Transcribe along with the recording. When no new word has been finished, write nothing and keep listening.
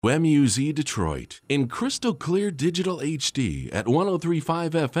WMUZ Detroit in crystal clear digital HD at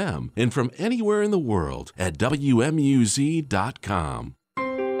 103.5 FM and from anywhere in the world at WMUZ.com.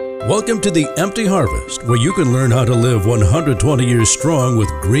 Welcome to the Empty Harvest, where you can learn how to live 120 years strong with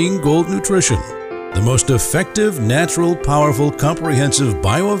Green Gold Nutrition, the most effective, natural, powerful, comprehensive,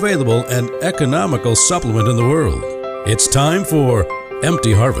 bioavailable, and economical supplement in the world. It's time for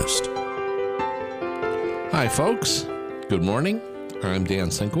Empty Harvest. Hi, folks. Good morning. I'm Dan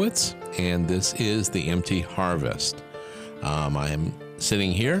Sienkiewicz, and this is the Empty Harvest. I am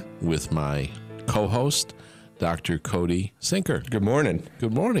sitting here with my co-host, Dr. Cody Senkyr. Good morning.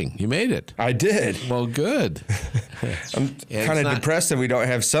 Good morning. You made it. I did. Well, good. I'm kind of depressed that we don't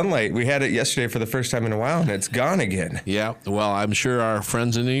have sunlight. We had it yesterday for the first time in a while, and it's gone again. Yeah. Well, I'm sure our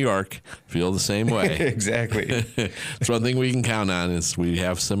friends in New York feel the same way. Exactly. It's one thing we can count on is we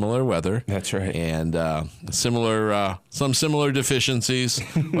have similar weather. That's right. And some similar deficiencies,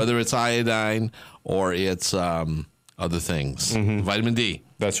 whether it's iodine or it's other things. Mm-hmm. Vitamin D.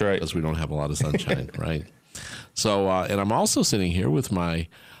 That's right. Because we don't have a lot of sunshine, right? So, and I'm also sitting here with my,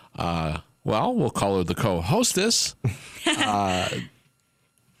 we'll call her the co-hostess. Hi,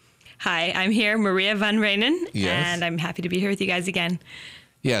 I'm here, Maria van Rheenen, yes. And I'm happy to be here with you guys again.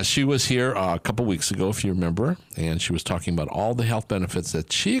 Yeah, she was here a couple weeks ago, if you remember, and she was talking about all the health benefits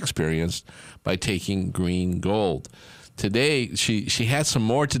that she experienced by taking Green Gold. Today, she had some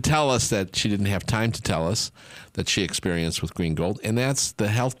more to tell us that she didn't have time to tell us that she experienced with Green Gold, and that's the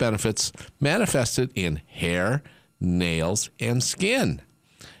health benefits manifested in hair, nails, and skin.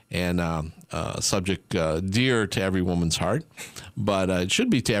 And a subject dear to every woman's heart, but it should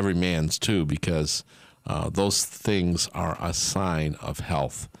be to every man's too, because those things are a sign of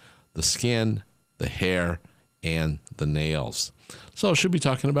health. The skin, the hair, and the nails. So she'll be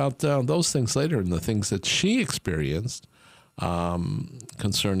talking about those things later and the things that she experienced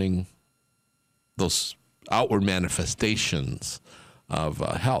concerning those outward manifestations of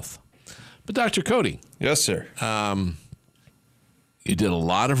health. But Dr. Cody. Yes, sir. You did a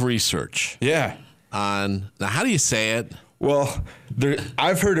lot of research. Yeah. Now, how do you say it? Well,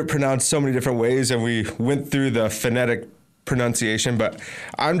 I've heard it pronounced so many different ways, and we went through the phonetic pronunciation, but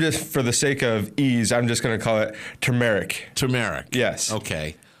I'm just, for the sake of ease, I'm just going to call it turmeric. Turmeric. Yes.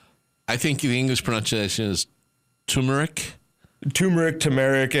 Okay. I think the English pronunciation is turmeric.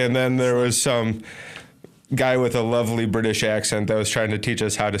 Turmeric, and then there was some guy with a lovely British accent that was trying to teach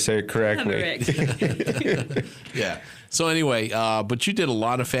us how to say it correctly. Yeah. So anyway, but you did a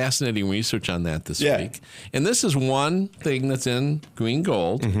lot of fascinating research on that this week. And this is one thing that's in Green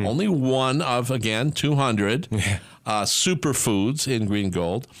Gold, only one of, again, 200 superfoods in Green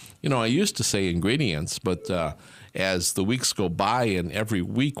Gold. You know, I used to say ingredients, but as the weeks go by and every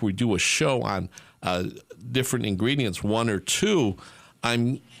week we do a show on different ingredients, one or two,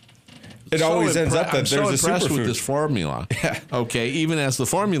 It always ends up that there's a impressed superfood with this formula. Yeah. Okay, even as the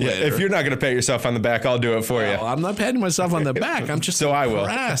formulator. Yeah, if you're not going to pat yourself on the back, I'll do it for you. I'm not patting myself on the back. I'm just so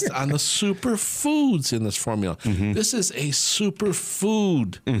impressed on the superfoods in this formula. Mm-hmm. This is a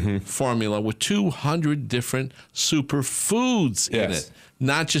superfood formula with 200 different superfoods in it.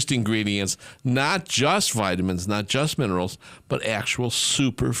 Not just ingredients, not just vitamins, not just minerals, but actual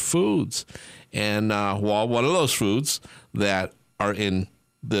superfoods. And one of those foods that are in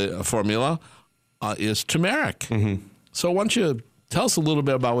the formula is turmeric. Mm-hmm. So why don't you tell us a little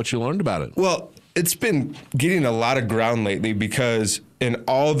bit about what you learned about it? Well, it's been getting a lot of ground lately because in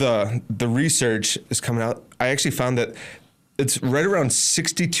all the research is coming out, I actually found that it's right around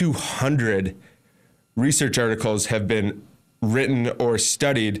 6,200 research articles have been written or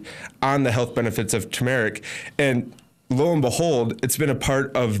studied on the health benefits of turmeric. And lo and behold, it's been a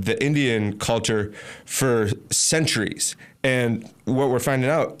part of the Indian culture for centuries. And what we're finding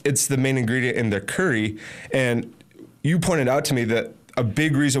out, it's the main ingredient in their curry. And you pointed out to me that a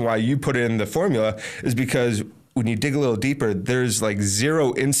big reason why you put it in the formula is because when you dig a little deeper, there's like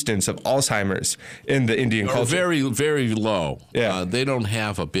zero instance of Alzheimer's in the Indian culture. Very, very low. Yeah. They don't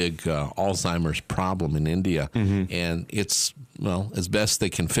have a big Alzheimer's problem in India. Mm-hmm. And it's, as best they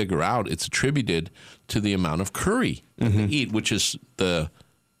can figure out, it's attributed to the amount of curry that they eat, which is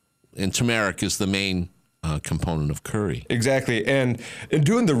and turmeric is the main component of curry. Exactly. And in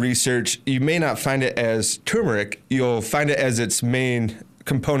doing the research, you may not find it as turmeric. You'll find it as its main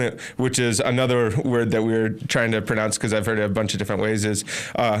component, which is another word that we're trying to pronounce because I've heard it a bunch of different ways, is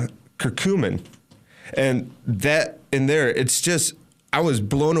curcumin. And that in there, it's just, I was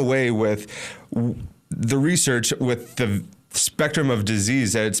blown away with the research with the spectrum of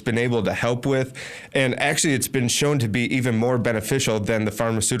disease that it's been able to help with. And actually, it's been shown to be even more beneficial than the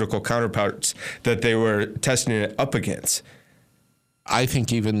pharmaceutical counterparts that they were testing it up against. I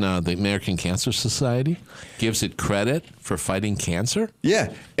think even the American Cancer Society gives it credit for fighting cancer.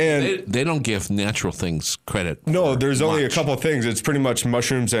 Yeah, and They don't give natural things credit. no, for there's only a much. couple things. It's pretty much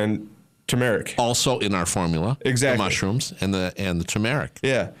mushrooms and turmeric. Also in our formula, Exactly. the mushrooms and the turmeric.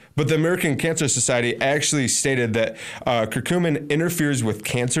 Yeah, but the American Cancer Society actually stated that curcumin interferes with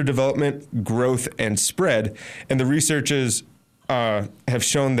cancer development, growth, and spread, and the researchers have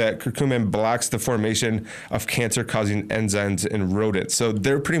shown that curcumin blocks the formation of cancer-causing enzymes in rodents. So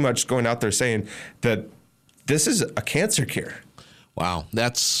they're pretty much going out there saying that this is a cancer cure. Wow,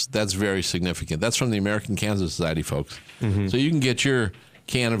 that's very significant. That's from the American Cancer Society, folks. Mm-hmm. So you can get your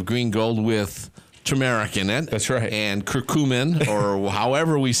can of green gold with turmeric in it. That's right. And curcumin, or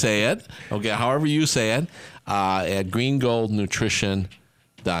however we say it, okay, however you say it, at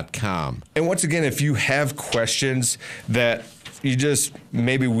greengoldnutrition.com. And once again, if you have questions that you just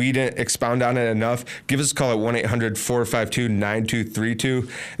maybe we didn't expound on it enough, give us a call at 1-800-452-9232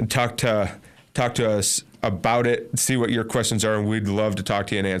 and talk to us about it, see what your questions are, and we'd love to talk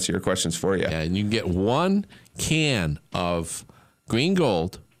to you and answer your questions for you. Yeah, and you can get 1 can of green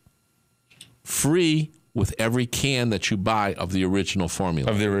gold free with every can that you buy of the original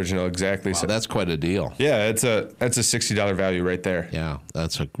formula. Of the original, exactly. Wow, So that's quite a deal. yeah, that's a $60 value right there. Yeah,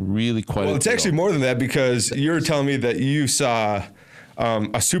 that's a really quite Well, a it's deal. actually more than that, because you were telling me that you saw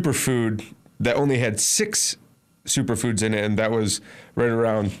a superfood that only had 6 superfoods in it, and that was right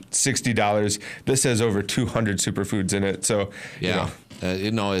around $60. This has over 200 superfoods in it. So Yeah,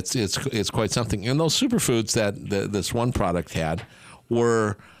 it's quite something. And those superfoods that this one product had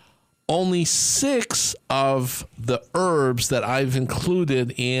were only 6 of the herbs that I've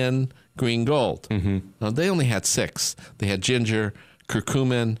included in green gold. Mm-hmm. Now, they only had 6. They had ginger,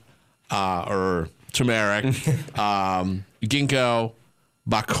 curcumin, or turmeric, ginkgo,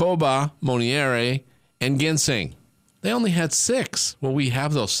 bacoba, monieri, and ginseng. They only had 6. Well, we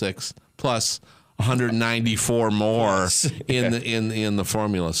have those 6 plus 194 more in the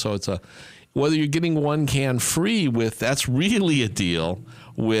formula. So it's whether you're getting 1 can free with, that's really a deal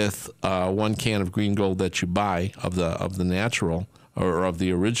with 1 can of green gold that you buy of the natural or of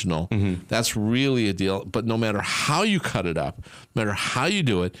the original. Mm-hmm. That's really a deal. But no matter how you cut it up, no matter how you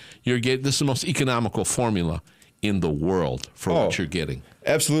do it, this is the most economical formula in the world for what you're getting.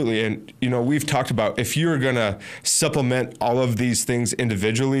 Absolutely. And, we've talked about if you were going to supplement all of these things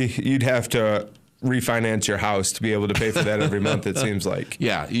individually, you'd have to refinance your house to be able to pay for that every month, it seems like.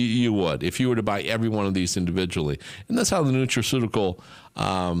 Yeah, you would if you were to buy every one of these individually. And that's how the nutraceutical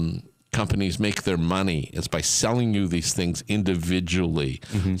companies make their money, is by selling you these things individually.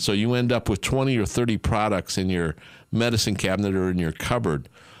 Mm-hmm. So you end up with 20 or 30 products in your medicine cabinet or in your cupboard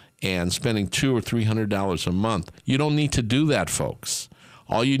and spending $200 or $300 a month. You don't need to do that, folks.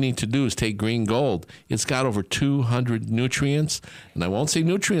 All you need to do is take green gold. It's got over 200 nutrients, and I won't say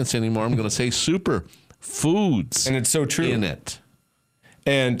nutrients anymore. I'm going to say super foods. And it's so true. In it.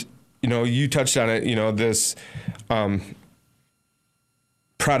 And, you touched on it, this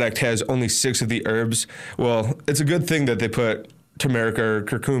product has only 6 of the herbs. Well, it's a good thing that they put turmeric or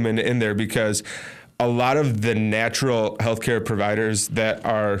curcumin in there, because a lot of the natural healthcare providers that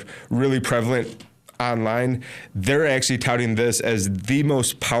are really prevalent online, they're actually touting this as the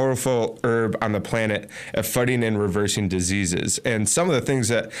most powerful herb on the planet at fighting and reversing diseases. And some of the things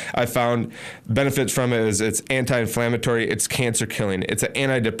that I found benefits from it is it's anti-inflammatory, it's cancer killing, it's an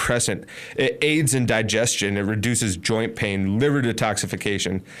antidepressant, it aids in digestion, it reduces joint pain, liver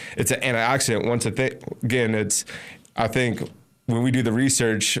detoxification, it's an antioxidant. I think when we do the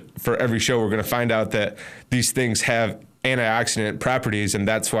research for every show, we're going to find out that these things have antioxidant properties, and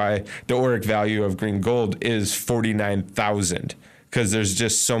that's why the ORAC value of green gold is 49,000, because there's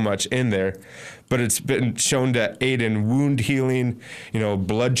just so much in there. But it's been shown to aid in wound healing,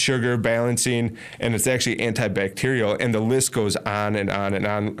 blood sugar balancing, and it's actually antibacterial, and the list goes on and on and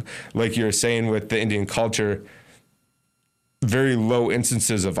on. Like you were saying with the Indian culture, very low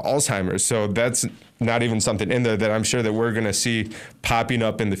instances of Alzheimer's. So that's not even something in there that I'm sure that we're going to see popping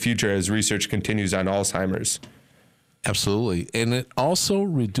up in the future as research continues on Alzheimer's. Absolutely. And it also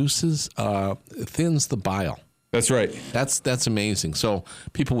thins the bile. That's right. That's amazing. So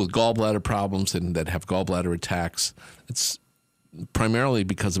people with gallbladder problems and that have gallbladder attacks, it's primarily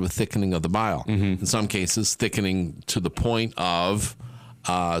because of a thickening of the bile. Mm-hmm. In some cases, thickening to the point of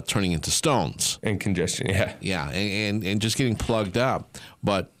turning into stones. And congestion, yeah. Yeah, and just getting plugged up.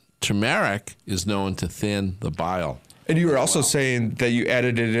 But turmeric is known to thin the bile. And you were also saying that you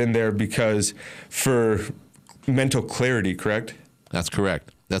added it in there because for mental clarity, correct? That's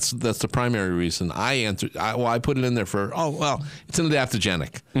correct. That's the primary reason I answered. I put it in there for, it's an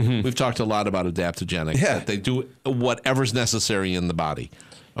adaptogenic. We've talked a lot about adaptogenics. Yeah. That they do whatever's necessary in the body.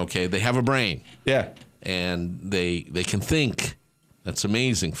 Okay, they have a brain. Yeah. And they can think. That's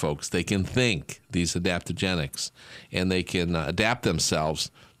amazing, folks. They can think, these adaptogenics, and they can adapt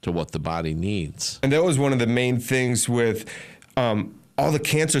themselves to what the body needs. And that was one of the main things with all the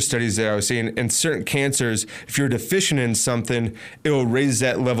cancer studies that I was seeing. In certain cancers, if you're deficient in something, it will raise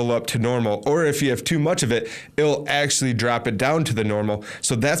that level up to normal. Or if you have too much of it, it'll actually drop it down to the normal.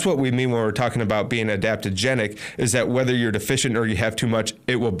 So that's what we mean when we're talking about being adaptogenic, is that whether you're deficient or you have too much,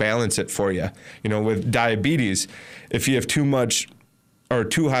 it will balance it for you. You know, with diabetes, if you have too much or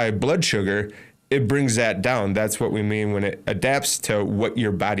too high blood sugar, it brings that down. That's what we mean when it adapts to what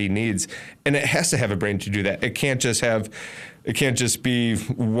your body needs. And it has to have a brain to do that. It can't just be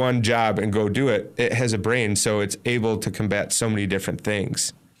one job and go do it. It has a brain, so it's able to combat so many different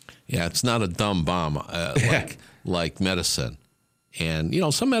things. Yeah, it's not a dumb bomb like medicine. And,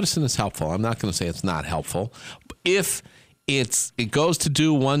 some medicine is helpful. I'm not going to say it's not helpful. If it goes to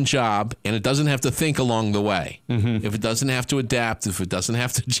do one job and it doesn't have to think along the way, if it doesn't have to adapt, if it doesn't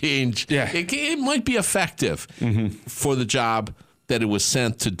have to change, it might be effective for the job that it was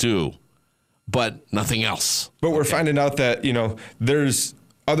sent to do, but nothing else. But we're finding out that, there's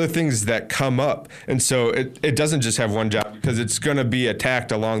other things that come up. And so it doesn't just have one job, because it's going to be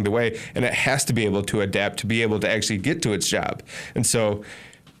attacked along the way, and it has to be able to adapt to be able to actually get to its job. And so,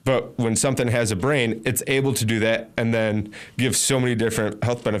 but when something has a brain, it's able to do that and then give so many different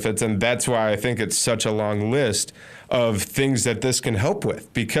health benefits. And that's why I think it's such a long list of things that this can help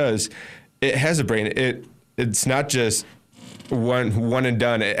with, because it has a brain. It's not just one and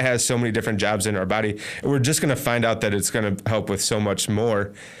done. It has so many different jobs in our body. And we're just going to find out that it's going to help with so much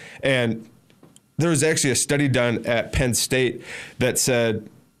more. And there was actually a study done at Penn State that said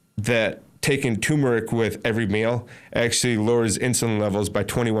that taking turmeric with every meal actually lowers insulin levels by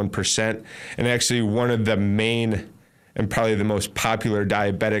 21%. And actually one of the main and probably the most popular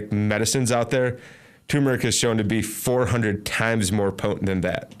diabetic medicines out there, turmeric is shown to be 400 times more potent than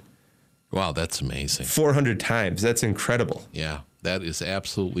that. Wow, that's amazing. 400 times. That's incredible. Yeah, that is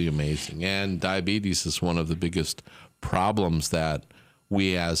absolutely amazing. And diabetes is one of the biggest problems that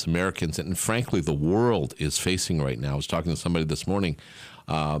we as Americans, and frankly the world, is facing right now. I was talking to somebody this morning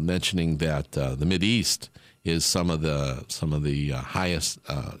mentioning that the Mideast is some of the highest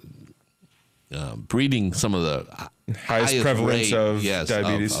breeding, some of the highest prevalence rate, of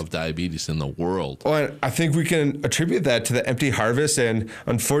diabetes. Of diabetes in the world. Well, and I think we can attribute that to the empty harvest, and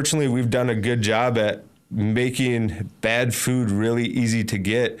unfortunately we've done a good job at making bad food really easy to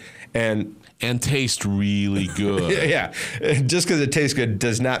get and taste really good. Yeah, just because it tastes good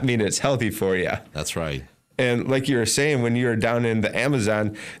does not mean it's healthy for you. That's right. And like you were saying, when you were down in the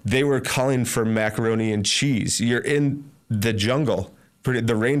Amazon, they were calling for macaroni and cheese. You're in the jungle, the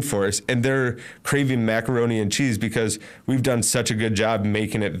rainforest, and they're craving macaroni and cheese because we've done such a good job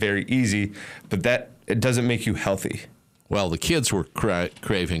making it very easy, but it doesn't make you healthy. Well, the kids were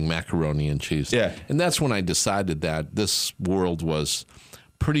craving macaroni and cheese. Yeah. And that's when I decided that this world was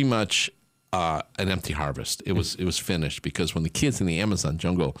pretty much an empty harvest. It was finished, because when the kids in the Amazon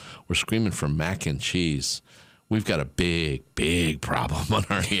jungle were screaming for mac and cheese, we've got a big, big problem on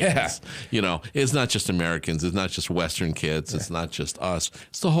our hands. Yeah. It's not just Americans. It's not just Western kids. It's not just us.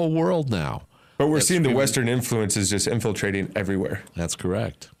 It's the whole world now. But we're seeing the Western influences just infiltrating everywhere. That's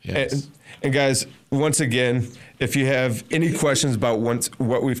correct. Yes. And guys, once again, if you have any questions about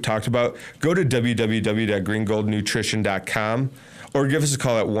what we've talked about, go to www.greengoldnutrition.com or give us a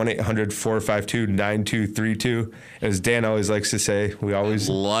call at 1-800-452-9232. As Dan always likes to say, we always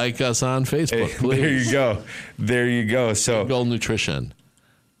like us on Facebook, please. There you go. So Green Gold Nutrition.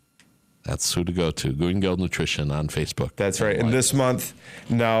 That's who to go to. Green Gold Nutrition on Facebook. That's right. And this month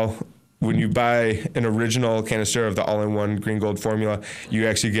now, when you buy an original canister of the all-in-one Green Gold formula, you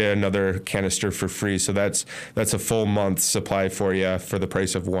actually get another canister for free. So that's a full month's supply for you for the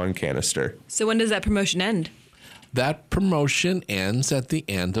price of one canister. So when does that promotion end? That promotion ends at the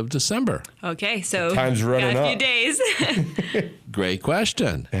end of December. Okay, so time's running got a up. few days. Great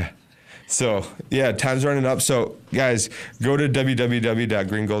question. Yeah. So, time's running up. So, guys, go to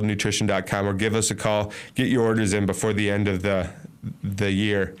www.greengoldnutrition.com or give us a call. Get your orders in before the end of the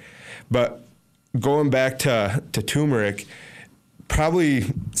year. But going back to turmeric, probably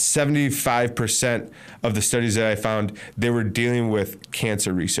 75% of the studies that I found, they were dealing with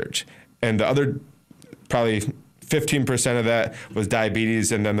cancer research. And the other probably 15% of that was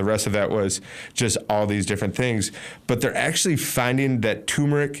diabetes, and then the rest of that was just all these different things. But they're actually finding that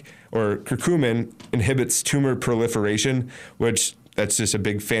turmeric or curcumin inhibits tumor proliferation, which That's just a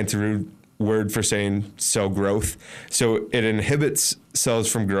big fancy word for saying cell growth. So it inhibits cells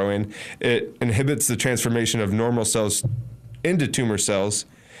from growing. It inhibits the transformation of normal cells into tumor cells.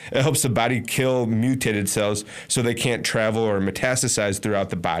 It helps the body kill mutated cells so they can't travel or metastasize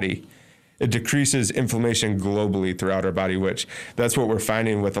throughout the body. It decreases inflammation globally throughout our body, which that's what we're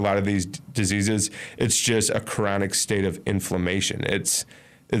finding with a lot of these diseases. It's just a chronic state of inflammation. It's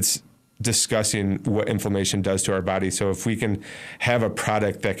discussing what inflammation does to our body. So if we can have a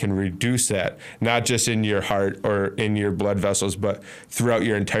product that can reduce that, not just in your heart or in your blood vessels, but throughout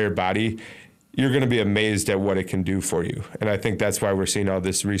your entire body, you're going to be amazed at what it can do for you. And I think that's why we're seeing all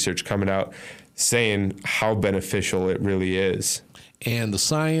this research coming out saying how beneficial it really is. And the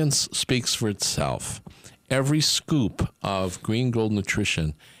science speaks for itself. Every scoop of Green Gold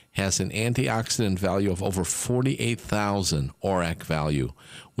Nutrition has an antioxidant value of over 48,000 ORAC value,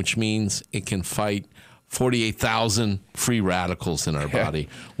 which means it can fight 48,000 free radicals in our body,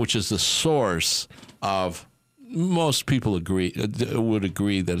 which is the source of, most people would agree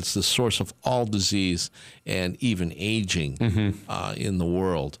that it's the source of all disease and even aging in the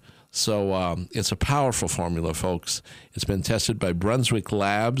world. So it's a powerful formula, folks. It's been tested by Brunswick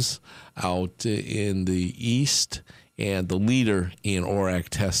Labs out in the East, and the leader in ORAC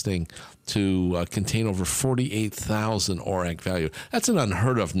testing to contain over 48,000 ORAC value. That's an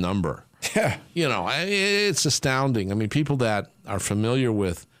unheard of number. Yeah. You know, it's astounding. I mean, people that are familiar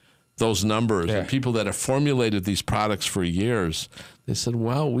with those numbers and people that have formulated these products for years, they said,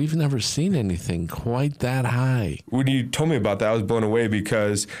 well, we've never seen anything quite that high. When you told me about that, I was blown away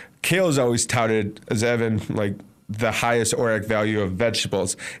because kale is always touted as having like the highest ORAC value of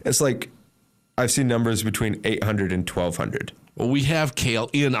vegetables. It's like, I've seen numbers between 800 and 1,200. Well, we have kale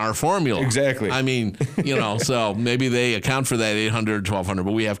in our formula. Exactly. I mean, you know, so maybe they account for that 800, 1,200,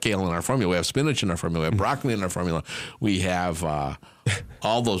 but we have kale in our formula. We have spinach in our formula. We have broccoli in our formula. We have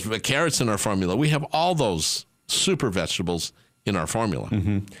all those carrots in our formula. We have all those super vegetables in our formula.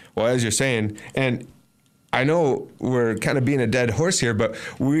 Mm-hmm. Well, as you're saying, and I know we're kind of being a dead horse here, but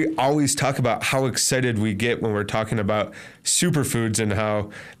we always talk about how excited we get when we're talking about superfoods and how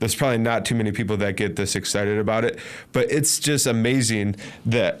there's probably not too many people that get this excited about it. But it's just amazing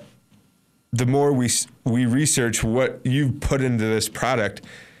that the more we research what you've put into this product,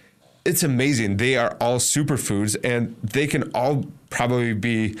 it's amazing. They are all superfoods, and they can all probably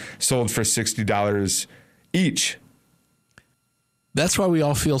be sold for $60 each. That's why we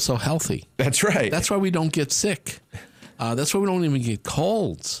all feel so healthy. That's right. That's why we don't get sick. That's why we don't even get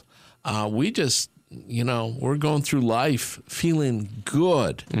colds. We just, you know, we're going through life feeling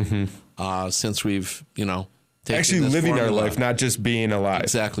good since we've, you know, taken actually this living formula. our life, not just being alive.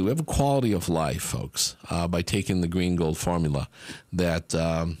 Exactly. We have a quality of life, folks, by taking the Green Gold formula that,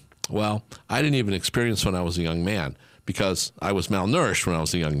 well, I didn't even experience when I was a young man, because I was malnourished when I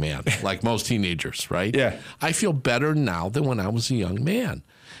was a young man, like most teenagers, right? Yeah. I feel better now than when I was a young man.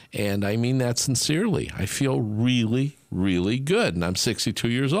 And I mean that sincerely. I feel really, really good. And I'm 62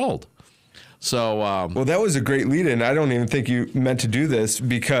 years old. So, well, that was a great lead in. I don't even think you meant to do this,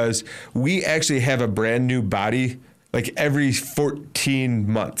 because we actually have a brand new body like every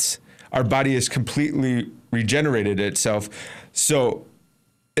 14 months. Our body has completely regenerated itself. So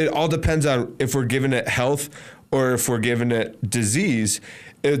it all depends on if we're giving it health or if we're giving it disease.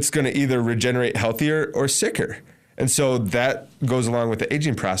 It's going to either regenerate healthier or sicker. And so that goes along with the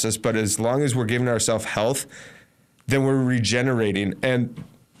aging process. But as long as we're giving ourselves health, then we're regenerating. And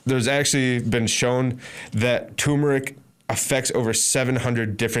there's actually been shown that turmeric affects over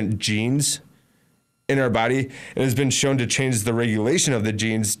 700 different genes in our body, and has been shown to change the regulation of the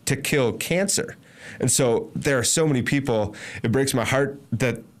genes to kill cancer. And so there are so many people, it breaks my heart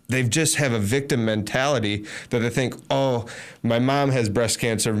that they just have a victim mentality, that they think, oh, my mom has breast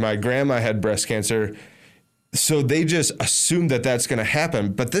cancer, my grandma had breast cancer. So they just assume that that's going to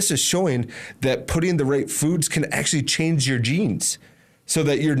happen. But this is showing that putting the right foods can actually change your genes so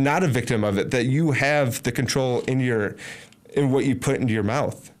that you're not a victim of it, that you have the control in what you put into your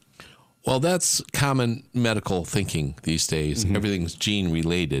mouth. well, that's common medical thinking these days. Mm-hmm. Everything's gene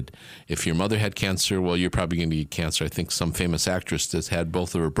related. If your mother had cancer, well, you're probably going to get cancer. I think some famous actress has had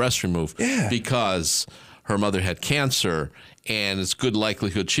both of her breasts removed because her mother had cancer, and it's good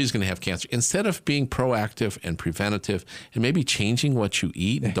likelihood she's going to have cancer. Instead of being proactive and preventative and maybe changing what you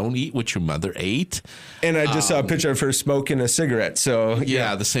eat, and don't eat what your mother ate. And I just saw a picture of her smoking a cigarette. So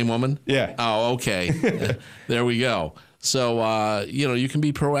yeah, the same woman? Yeah. Oh, okay. There we go. So, you can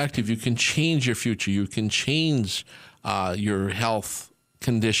be proactive. You can change your future. You can change your health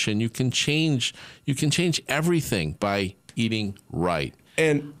condition. You can change everything by eating right.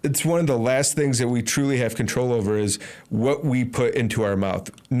 And it's one of the last things that we truly have control over is what we put into our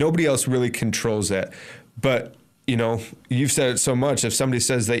mouth. Nobody else really controls that. But, you know, you've said it so much. If somebody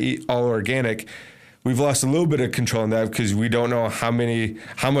says they eat all organic, we've lost a little bit of control on that because we don't know how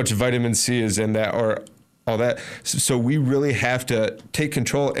much vitamin C is in that or all that. So we really have to take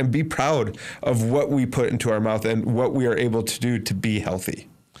control and be proud of what we put into our mouth and what we are able to do to be healthy.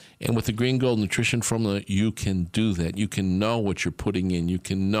 And with the Green Gold Nutrition Formula, you can do that. You can know what you're putting in. You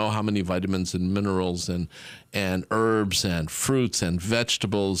can know how many vitamins and minerals and herbs and fruits and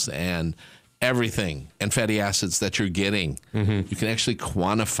vegetables and everything and fatty acids that you're getting. Mm-hmm. You can actually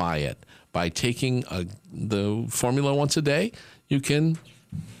quantify it. By taking the formula once a day, you can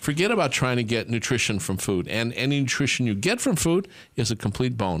forget about trying to get nutrition from food. And any nutrition you get from food is a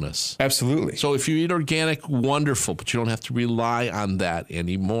complete bonus. Absolutely. So if you eat organic, wonderful, but you don't have to rely on that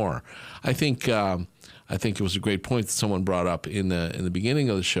anymore. I think it was a great point that someone brought up in the beginning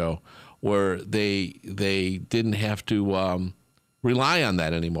of the show, where they didn't have to rely on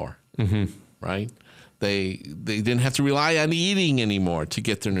that anymore, mm-hmm. right? They didn't have to rely on eating anymore to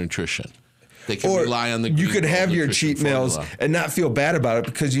get their nutrition. They can rely on the Green You could Gold have your Nutrition cheat meals formula and not feel bad about it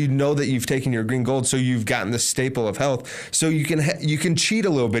because you know that you've taken your Green Gold, so you've gotten the staple of health. So you can cheat a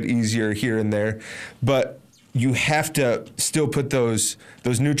little bit easier here and there, but you have to still put those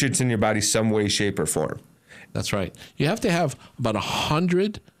nutrients in your body some way, shape, or form. That's right. You have to have about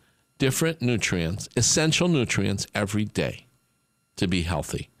 100 different nutrients, essential nutrients, every day to be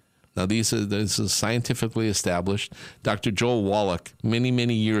healthy. Now, this is scientifically established. Dr. Joel Wallach, many,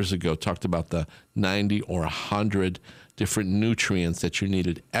 many years ago, talked about the 90 or 100 different nutrients that you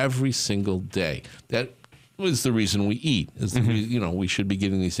needed every single day. That was the reason we eat. We should be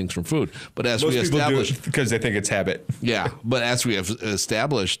getting these things from food. But as Most we people established, do it because they think it's habit. yeah, but as we have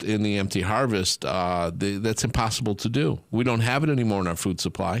established in the Empty Harvest, that's impossible to do. We don't have it anymore in our food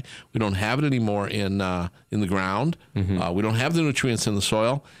supply. We don't have it anymore in the ground. Mm-hmm. We don't have the nutrients in the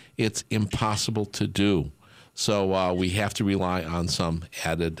soil. It's impossible to do. So we have to rely on some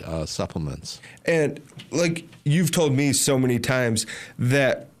added supplements. And like you've told me so many times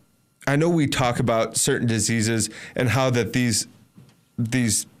that I know we talk about certain diseases and how that these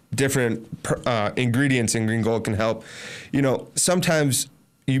different ingredients in Green Gold can help. You know, sometimes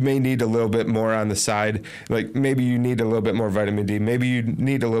you may need a little bit more on the side. Like maybe you need a little bit more vitamin D. Maybe you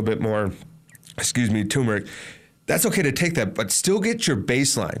need a little bit more, turmeric. That's okay to take that, but still get your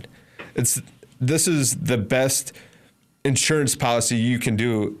baseline. This is the best insurance policy you can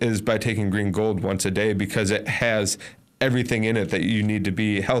do is by taking Green Gold once a day because it has everything in it that you need to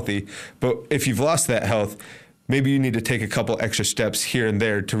be healthy. But if you've lost that health, maybe you need to take a couple extra steps here and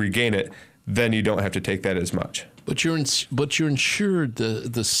there to regain it. Then you don't have to take that as much. But you're ensured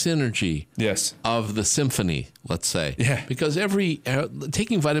the synergy yes. of the symphony, let's say. Yeah. Because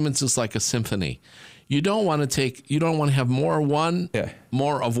taking vitamins is like a symphony. You don't want to have more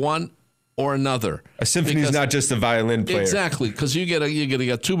of one or another. A symphony is not just a violin player. Exactly, because you get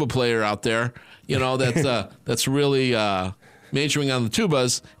a tuba player out there, that's really majoring on the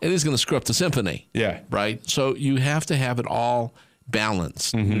tubas, and he's going to screw up the symphony. Yeah. Right? So you have to have it all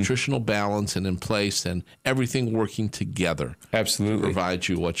balanced, mm-hmm. nutritional balance and in place, and everything working together. Absolutely. To provide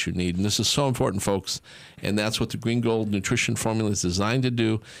you what you need. And this is so important, folks. And that's what the Green Gold Nutrition Formula is designed to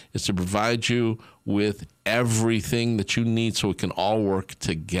do, is to provide you with everything that you need so it can all work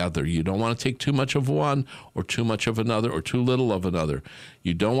together. You don't want to take too much of one or too much of another or too little of another.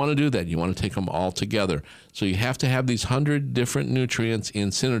 You don't want to do that. You want to take them all together. So you have to have these 100 different nutrients in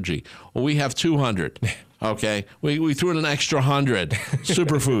synergy. Well, we have 200. Okay, we threw in an extra 100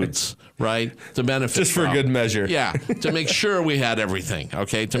 superfoods, right, to benefit just for good measure. Yeah, to make sure we had everything.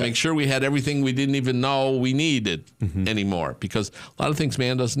 Okay, to make sure we had everything we didn't even know we needed mm-hmm. anymore, because a lot of things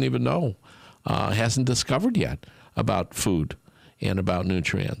man doesn't even know, hasn't discovered yet about food and about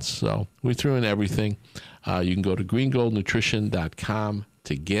nutrients. So we threw in everything. You can go to greengoldnutrition.com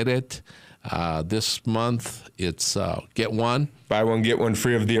to get it. This month, it's get one. Buy one, get one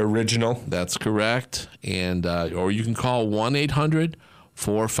free of the original. That's correct. And or you can call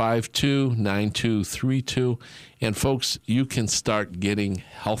 1-800-452-9232. And, folks, you can start getting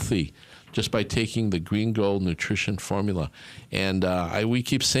healthy just by taking the Green Gold Nutrition Formula. And we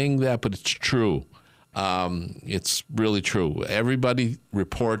keep saying that, but it's true. It's really true. Everybody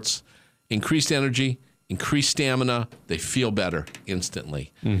reports increased energy, increased stamina. They feel better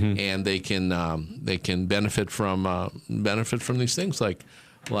instantly, mm-hmm. and they can benefit from these things like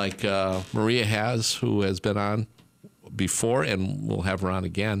Maria has, who has been on before, and we'll have her on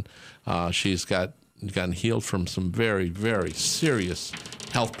again. She's gotten healed from some very, very serious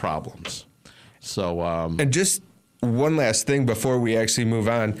health problems. So and just one last thing before we actually move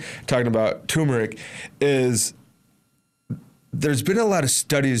on, talking about turmeric, is there's been a lot of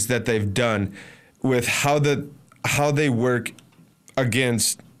studies that they've done with how they work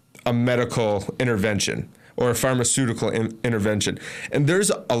against a medical intervention or a pharmaceutical intervention. And there's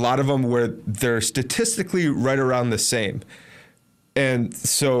a lot of them where they're statistically right around the same. And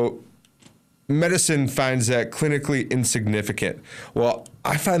so medicine finds that clinically insignificant. Well,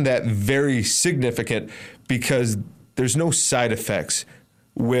 I find that very significant because there's no side effects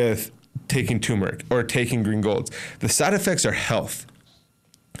with taking turmeric or taking green golds. The side effects are health.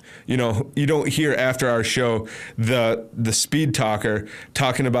 You know, you don't hear after our show the speed talker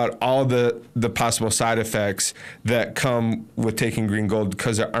talking about all the possible side effects that come with taking green gold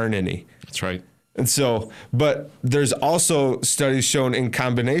because there aren't any. That's right. And so, but there's also studies shown in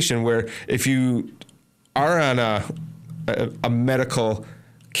combination where if you are on a medical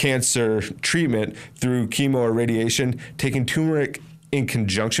cancer treatment through chemo or radiation, taking turmeric in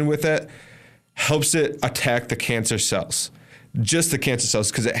conjunction with it helps it attack the cancer cells. Just the cancer cells,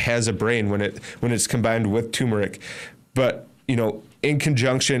 because it has a brain when it's combined with turmeric. But, you know, in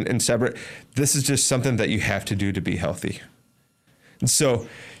conjunction and separate, this is just something that you have to do to be healthy. And so,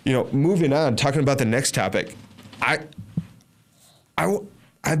 you know, moving on, talking about the next topic, I've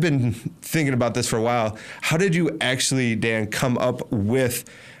been thinking about this for a while. How did you actually, Dan, come up with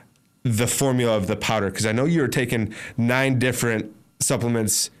the formula of the powder? Because I know you were taking 9 different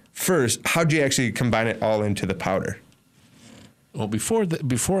supplements first. How did you actually combine it all into the powder? Well, before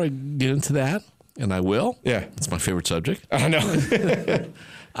I get into that, and I will. Yeah. It's my favorite subject. I know.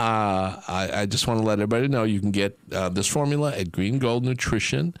 I just want to let everybody know you can get this formula at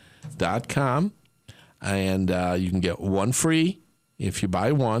greengoldnutrition.com, and you can get one free if you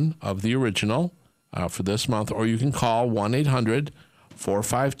buy one of the original for this month, or you can call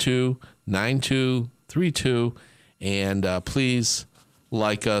 1-800-452-9232, and please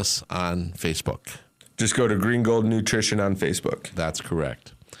like us on Facebook. Just go to Green Gold Nutrition on Facebook. That's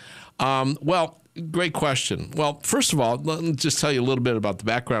correct. Well, great question. Well, first of all, let me just tell you a little bit about the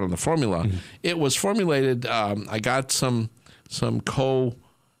background on the formula. Mm-hmm. It was formulated, I got some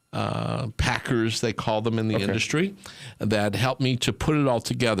packers, they call them in the industry, that helped me to put it all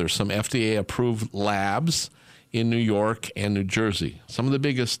together. Some FDA-approved labs in New York and New Jersey, some of the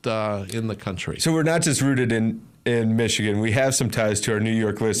biggest in the country. So we're not just rooted in Michigan. We have some ties to our New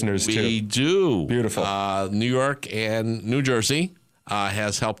York listeners, too. We do. Beautiful. New York and New Jersey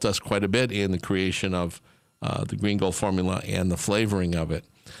has helped us quite a bit in the creation of the Green Gold formula and the flavoring of it.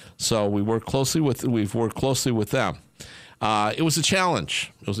 So we've worked closely with them. It was a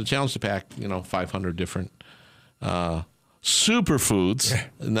challenge. It was a challenge to pack, 500 different superfoods,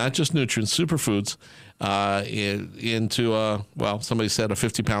 not just nutrients, superfoods, into somebody said a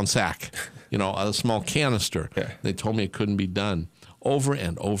 50-pound sack. A small canister. Yeah. They told me it couldn't be done over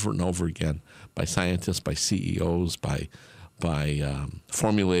and over and over again by scientists, by CEOs, by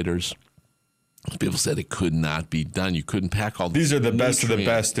formulators. People said it could not be done. You couldn't pack all these are the best of the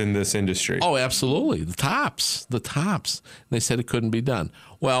best in this industry. Oh, absolutely. The tops. And they said it couldn't be done.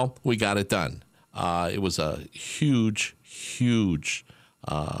 Well, we got it done. It was a huge, huge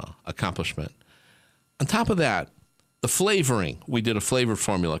accomplishment. On top of that, the flavoring, we did a flavored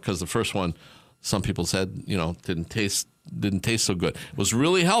formula because the first one, some people said, didn't taste so good. It was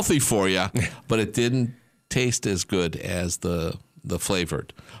really healthy for you, but it didn't taste as good as the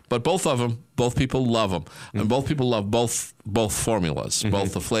flavored. But both people love them, and both people love both formulas,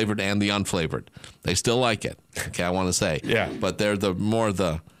 both the flavored and the unflavored. They still like it. Okay, I want to say, but they're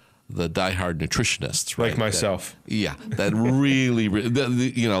the diehard nutritionists, right? Like myself. That really,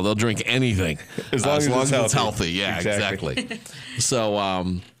 they'll drink anything as long as it's healthy. Yeah, exactly.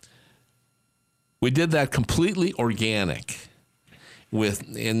 So we did that completely organic.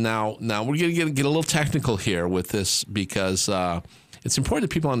 And now we're going to get a little technical here with this because it's important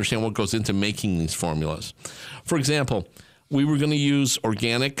that people understand what goes into making these formulas. For example, we were going to use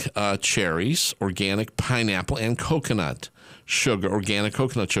organic cherries, organic pineapple, and coconut sugar, organic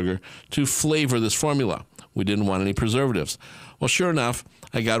coconut sugar, to flavor this formula. We didn't want any preservatives. Well, sure enough,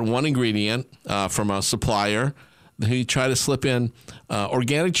 I got one ingredient from a supplier. He tried to slip in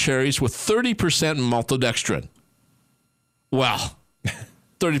organic cherries with 30% maltodextrin. Well,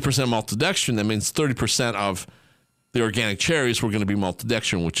 30% maltodextrin, that means 30% of the organic cherries were going to be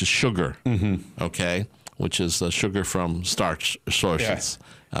maltodextrin, which is sugar, okay, which is sugar from starch sources.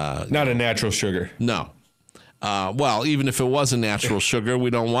 Yeah. Not a natural sugar. No. Well, even if it was a natural sugar, we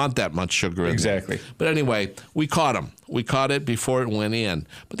don't want that much sugar in Exactly. there. But anyway, we caught them. We caught it before it went in.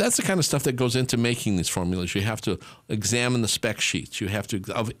 But that's the kind of stuff that goes into making these formulas. You have to examine the spec sheets. You have to,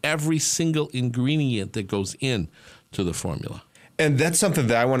 of every single ingredient that goes in to the formula. And that's something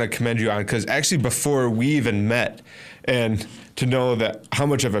that I want to commend you on, because actually before we even met, and to know that how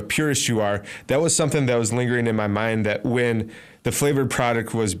much of a purist you are, that was something that was lingering in my mind, that when the flavored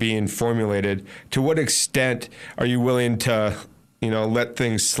product was being formulated, to what extent are you willing to, let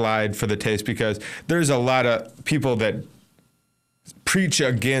things slide for the taste? Because there's a lot of people that preach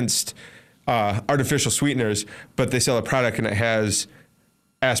against artificial sweeteners, but they sell a product and it has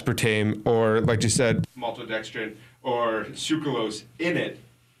aspartame or, like you said, maltodextrin or sucralose in it,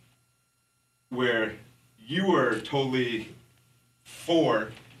 where you were totally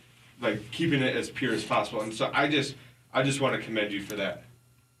for keeping it as pure as possible. And so I just want to commend you for that.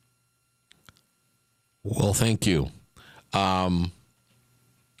 Well, thank you.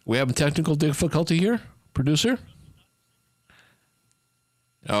 We have a technical difficulty here, producer?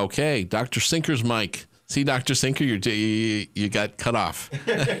 Okay, Dr. Senkyr's mic. See, Dr. Senkyr, you got cut off.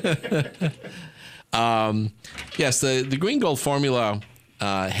 Yes, the Green Gold formula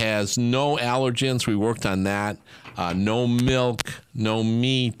has no allergens. We worked on that. No milk, no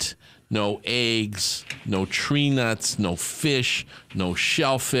meat, no eggs, no tree nuts, no fish, no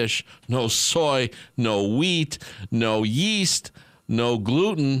shellfish, no soy, no wheat, no yeast, no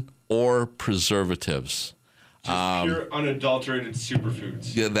gluten or preservatives. Just pure unadulterated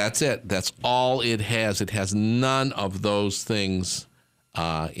superfoods. Yeah, that's it. That's all it has. It has none of those things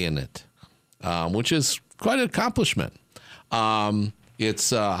in it, which is quite an accomplishment.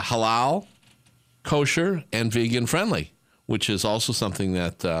 It's halal, kosher, and vegan friendly, which is also something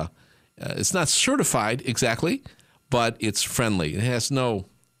that it's not certified exactly, but it's friendly. It has no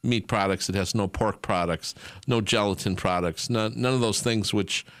meat products. It has no pork products, no gelatin products, none of those things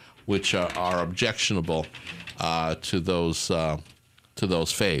which are objectionable to those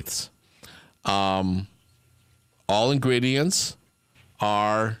faiths. All ingredients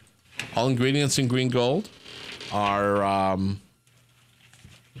in Green Gold are.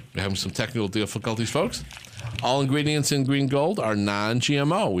 We're having some technical difficulties, folks. All ingredients in Green Gold are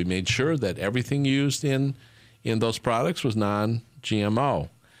non-GMO. We made sure that everything used in those products was non-GMO.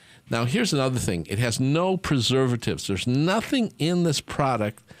 Now, here's another thing. It has no preservatives. There's nothing in this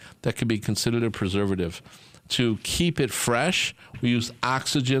product that could be considered a preservative. To keep it fresh, we use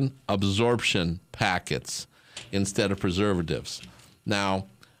oxygen absorption packets instead of preservatives. Now,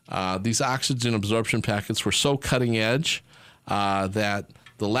 these oxygen absorption packets were so cutting edge that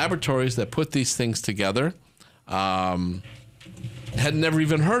the laboratories that put these things together had never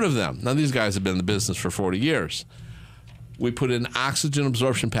even heard of them. Now, these guys have been in the business for 40 years. We put in oxygen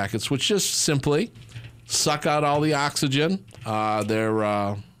absorption packets, which just simply suck out all the oxygen,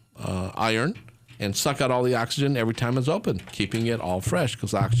 their iron, and suck out all the oxygen every time it's open, keeping it all fresh,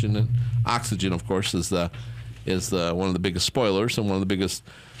 because oxygen, of course, is one of the biggest spoilers and one of the biggest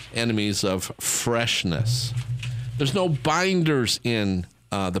enemies of freshness. There's no binders in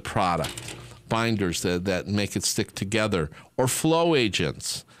the product, binders that make it stick together, or flow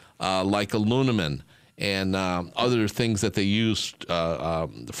agents like aluminum and other things that they use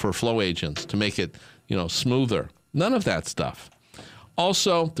for flow agents to make it smoother. None of that stuff.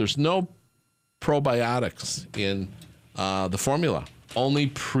 Also, there's no probiotics in the formula, only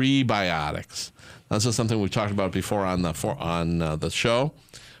prebiotics. This is something we've talked about before on the show,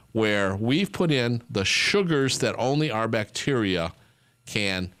 where we've put in the sugars that only our bacteria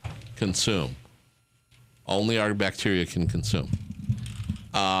can consume. Only our bacteria can consume.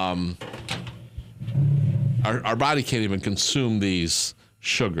 Our body can't even consume these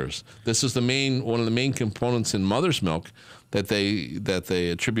sugars. This is one of the main components in mother's milk that they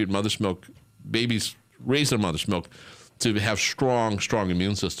attribute mother's milk, babies raised on mother's milk, to have strong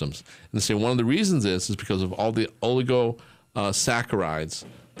immune systems. And they say one of the reasons is because of all the oligosaccharides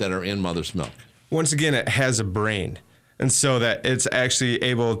that are in mother's milk. Once again, it has a brain, and so that it's actually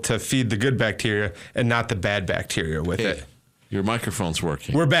able to feed the good bacteria and not the bad bacteria with it. Your microphone's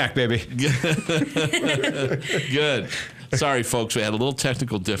working. We're back, baby. Good. Sorry, folks. We had a little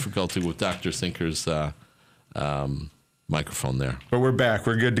technical difficulty with Dr. Senkyr's microphone there. But we're back.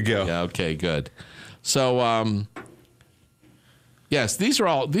 We're good to go. Yeah. Okay. Good. So, yes, these are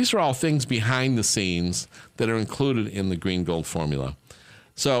all things behind the scenes that are included in the Green Gold formula.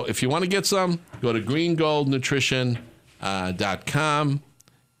 So, if you want to get some, go to greengoldnutrition.com.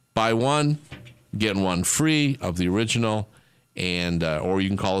 Buy one, get one free of the original, and or you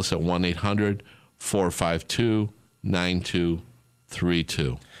can call us at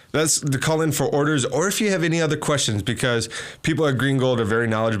 1-800-452-9232. That's to call in for orders, or if you have any other questions, because people at Green Gold are very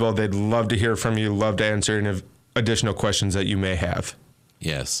knowledgeable. They'd love to hear from you, love to answer any additional questions that you may have.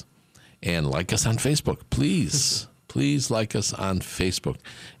 Yes. And like us on Facebook. Please, please like us on Facebook.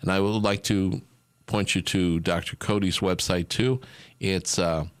 And I would like to point you to Dr. Cody's website, too. It's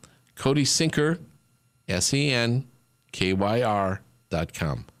Cody Senkyr, SENKYR.com.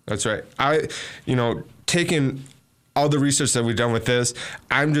 That's right. Taking all the research that we've done with this,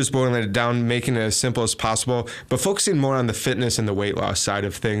 I'm just boiling it down, making it as simple as possible, but focusing more on the fitness and the weight loss side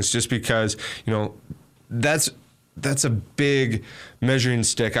of things, just because, that's a big measuring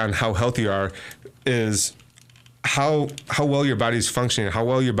stick on how healthy you are, is how well your body's functioning, how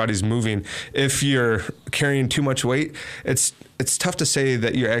well your body's moving. If you're carrying too much weight, it's tough to say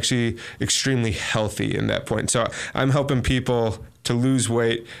that you're actually extremely healthy in that point. So I'm helping people to lose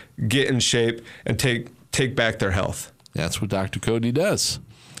weight, get in shape, and take back their health. That's what Dr. Cody does.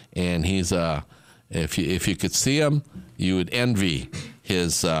 And he's if you could see him, you would envy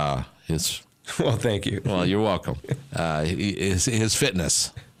his Well, thank you. Well, you're welcome. His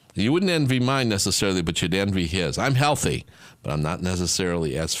fitness. You wouldn't envy mine necessarily, but you'd envy his. I'm healthy, but I'm not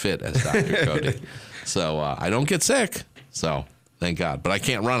necessarily as fit as Dr. Cody. So I don't get sick. So thank God. But I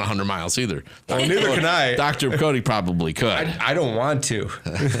can't run 100 miles either. Well, neither can I. Dr. Cody probably could. I don't want to.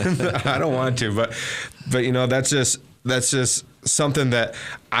 I don't want to. But that's just something that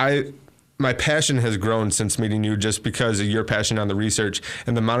my passion has grown since meeting you, just because of your passion on the research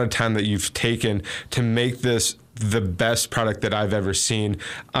and the amount of time that you've taken to make this the best product that I've ever seen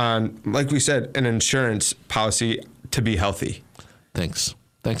on, like we said, an insurance policy to be healthy. Thanks,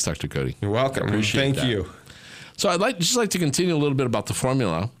 Dr. Cody. You're welcome. Thank you. So I'd like to continue a little bit about the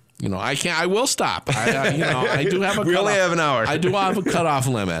formula. I will stop. I do have a we only have an hour. I do have a cutoff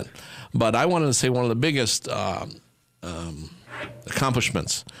limit, but I wanted to say one of the biggest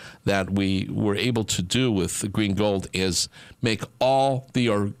accomplishments that we were able to do with the Green Gold is make all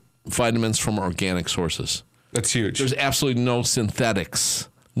the vitamins from organic sources. That's huge. There's absolutely no synthetics,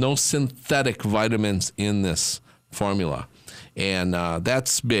 no synthetic vitamins in this formula. And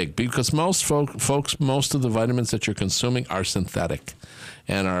that's big, because most folks, most of the vitamins that you're consuming are synthetic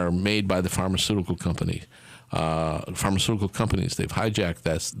and are made by the pharmaceutical companies. They've hijacked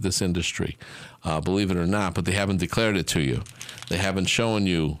this industry, believe it or not, but they haven't declared it to you. They haven't shown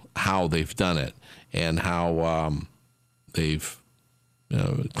you how they've done it and how they've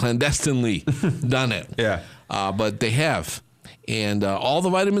clandestinely done it. Yeah. But they have. And all the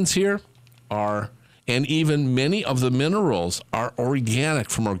vitamins here are, and even many of the minerals are organic,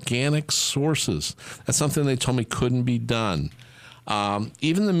 from organic sources. That's something they told me couldn't be done.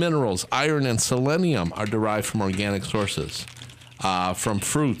 Even the minerals, iron and selenium, are derived from organic sources, from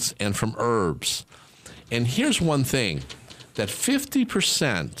fruits and from herbs. And here's one thing, that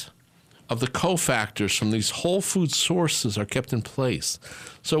 50% of the cofactors from these whole food sources are kept in place.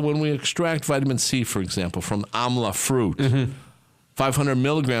 So when we extract vitamin C, for example, from amla fruit, 500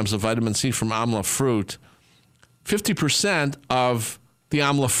 milligrams of vitamin C from amla fruit, 50% of the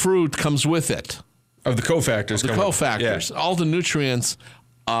amla fruit comes with it. Of the cofactors. Yeah. All the nutrients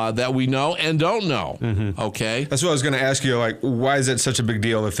that we know and don't know. Okay? That's what I was going to ask you. Like, why is it such a big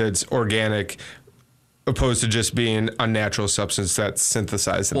deal if it's organic opposed to just being a natural substance that's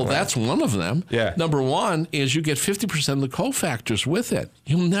synthesized in the lab? That's one of them. Yeah. Number one is you get 50% of the cofactors with it.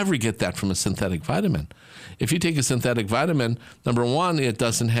 You'll never get that from a synthetic vitamin. If you take a synthetic vitamin, number one, it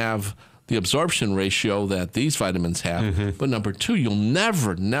doesn't have the absorption ratio that these vitamins have. But number two, you'll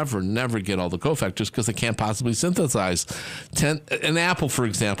never get all the cofactors, because they can't possibly synthesize. An apple, for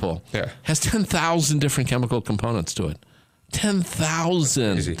example, has 10,000 different chemical components to it.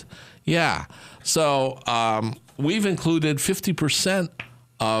 10,000. Yeah. So we've included 50%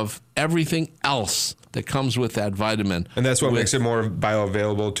 of everything else that comes with that vitamin. And that's what makes it more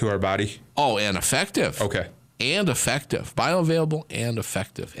bioavailable to our body? Oh, and effective. Okay. And effective. Bioavailable and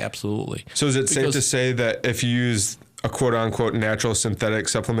effective. Absolutely. So is it safe to say that if you use a quote-unquote natural synthetic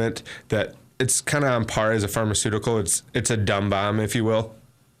supplement, that it's kind of on par as a pharmaceutical? It's a dumb bomb, if you will?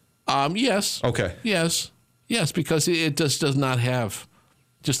 Yes. Okay. Yes, because it just doesn't have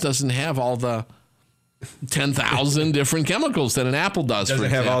all the 10,000 different chemicals that an apple does. Doesn't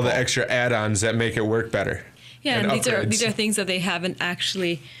have all the extra add-ons that make it work better. Yeah, and these are things that they haven't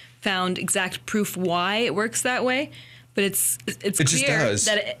actually found exact proof why it works that way, but it's clear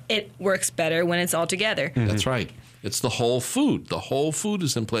that it works better when it's all together. That's right. It's the whole food. The whole food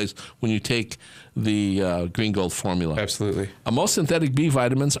is in place when you take the Green Gold formula. Absolutely. Most synthetic B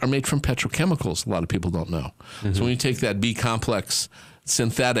vitamins are made from petrochemicals. A lot of people don't know. So when you take that B complex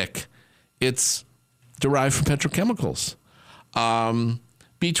synthetic, it's derived from petrochemicals.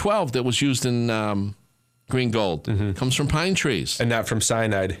 B12 that was used in green gold comes from pine trees. And not from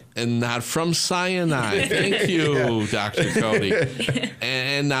cyanide. Thank you, Dr. Cody.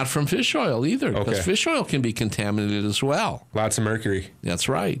 And not from fish oil either, because fish oil can be contaminated as well. Lots of mercury. That's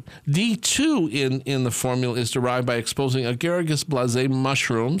right. D2 in the formula is derived by exposing agaricus blazei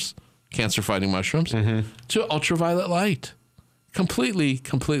mushrooms, cancer-fighting mushrooms, to ultraviolet light. Completely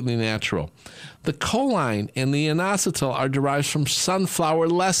natural. The choline and the inositol are derived from sunflower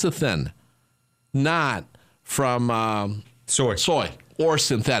lecithin, not from soy or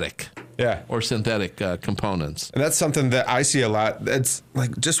synthetic. Yeah. Or synthetic components. And that's something that I see a lot. It's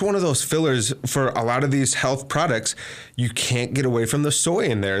like just one of those fillers for a lot of these health products. You can't get away from the soy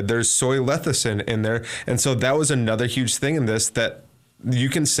in there. There's soy lecithin in there. And so that was another huge thing in this, that you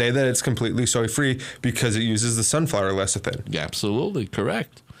can say that it's completely soy-free because it uses the sunflower lecithin. Yeah, absolutely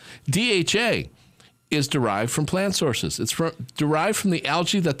correct. DHA is derived from plant sources. It's derived from the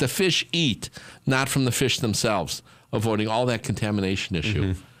algae that the fish eat, not from the fish themselves, avoiding all that contamination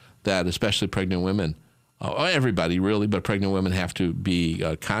issue that especially pregnant women, everybody really, but pregnant women have to be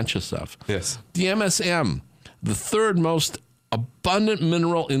conscious of. Yes. The MSM, the third most abundant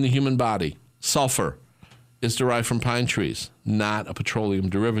mineral in the human body, sulfur, is derived from pine trees, not a petroleum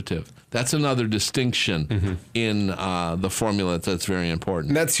derivative. That's another distinction in the formula that's very important.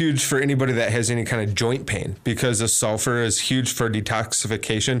 And that's huge for anybody that has any kind of joint pain, because the sulfur is huge for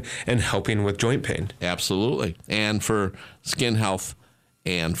detoxification and helping with joint pain. Absolutely. And for skin health,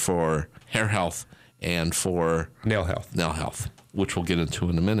 and for hair health, and for nail health, which we'll get into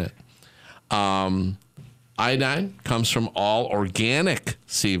in a minute. Iodine comes from all organic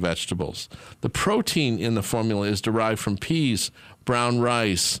sea vegetables. The protein in the formula is derived from peas, brown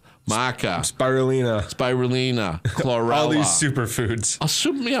rice, maca, spirulina, chlorella. All these superfoods.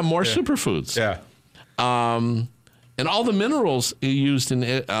 More superfoods. Yeah. And all the minerals used in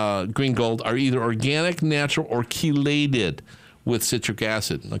green gold are either organic, natural, or chelated with citric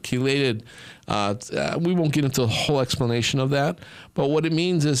acid. Now, chelated, we won't get into the whole explanation of that, but what it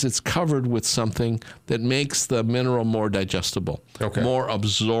means is it's covered with something that makes the mineral more digestible, more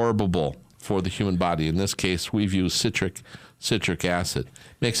absorbable for the human body. In this case, we've used citric acid.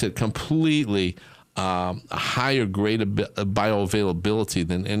 Makes it completely a higher grade of bioavailability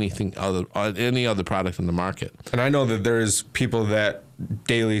than any other product in the market. And I know that there's people that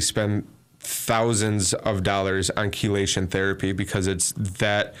daily spend thousands of dollars on chelation therapy because it's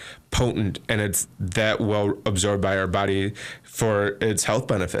that potent and it's that well absorbed by our body for its health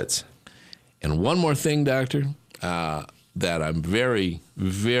benefits. And one more thing, Doctor, that I'm very,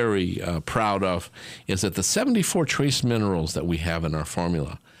 very proud of is that the 74 trace minerals that we have in our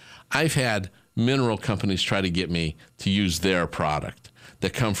formula, I've had mineral companies try to get me to use their product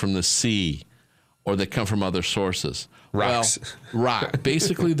that come from the sea or that come from other sources. Rocks. Well,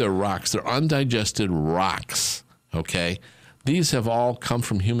 basically, they're rocks. They're undigested rocks, okay? These have all come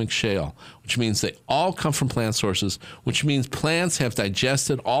from humic shale, which means they all come from plant sources, which means plants have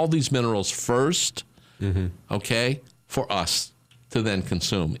digested all these minerals first, okay, for us to then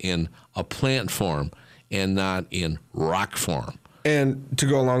consume in a plant form and not in rock form. And to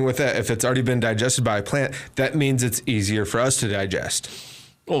go along with that, if it's already been digested by a plant, that means it's easier for us to digest.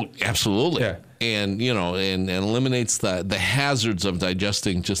 Oh, absolutely. Yeah. And, and eliminates the hazards of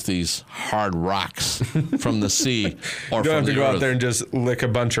digesting just these hard rocks from the sea or from the earth. You don't have to go out there and just lick a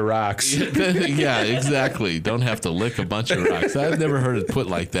bunch of rocks. Yeah, exactly. Don't have to lick a bunch of rocks. I've never heard it put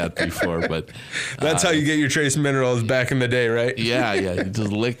like that before, but... That's how you get your trace minerals back in the day, right? Yeah. You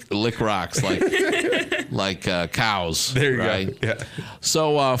just lick rocks like cows. There you right? go. Yeah.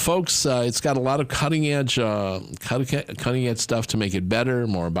 So, folks, it's got a lot of cutting edge stuff to make it better,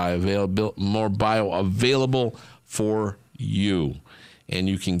 more bioavailable for you, and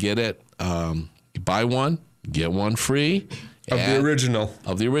you can get it. You buy one, get one free of the original.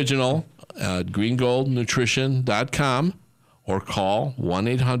 greengoldnutrition.com or call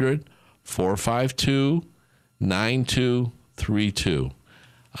 1-800-452-9232.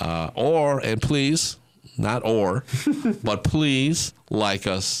 But please like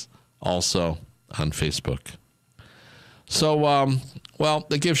us also on Facebook. So,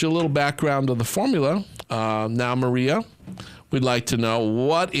 that gives you a little background of the formula. Now, Maria, we'd like to know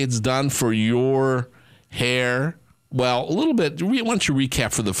what it's done for your hair. Well, a little bit. Why don't you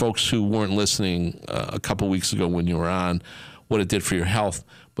recap for the folks who weren't listening a couple weeks ago when you were on, what it did for your health,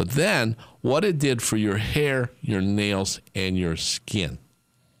 but then what it did for your hair, your nails, and your skin.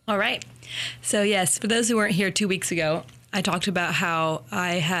 All right. So, yes, for those who weren't here 2 weeks ago, I talked about how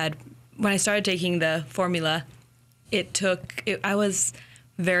when I started taking the formula, I was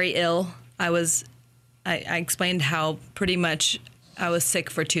very ill. I explained how pretty much I was sick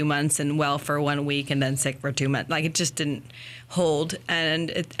for 2 months and well for 1 week and then sick for 2 months. Like, it just didn't hold.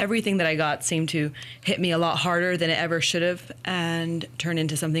 And everything that I got seemed to hit me a lot harder than it ever should have and turn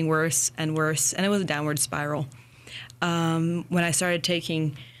into something worse and worse. And it was a downward spiral. When I started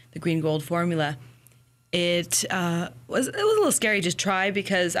taking the Green Gold formula, it was a little scary to try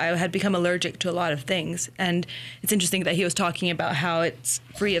because I had become allergic to a lot of things. And it's interesting that he was talking about how it's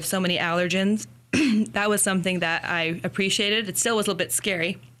free of so many allergens. That was something that I appreciated. It still was a little bit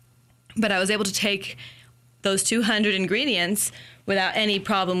scary, but I was able to take those 200 ingredients without any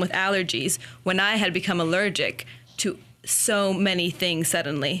problem with allergies when I had become allergic to so many things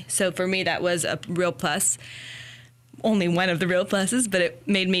suddenly. So for me, that was a real plus. Only one of the real pluses, but it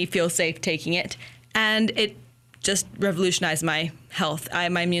made me feel safe taking it. And it just revolutionized my health.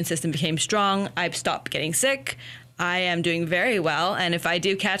 My immune system became strong. I stopped getting sick. I am doing very well. And if I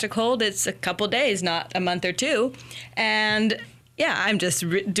do catch a cold, it's a couple days, not a month or two. And yeah, I'm just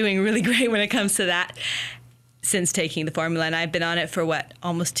doing really great when it comes to that since taking the formula. And I've been on it for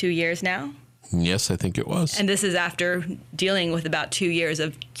almost 2 years now? Yes, I think it was. And this is after dealing with about 2 years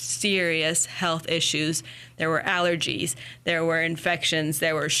of serious health issues. There were allergies, there were infections,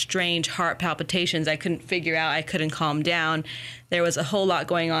 there were strange heart palpitations I couldn't figure out, I couldn't calm down. There was a whole lot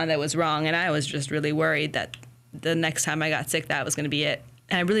going on that was wrong, and I was just really worried that the next time I got sick, that was going to be it.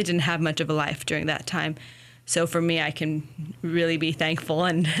 And I really didn't have much of a life during that time. So for me, I can really be thankful,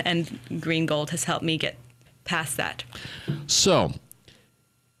 and Green Gold has helped me get past that. So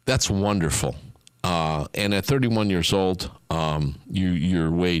that's wonderful. And at 31 years old,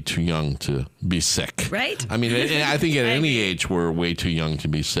 you're way too young to be sick. Right? I mean, I think at any age we're way too young to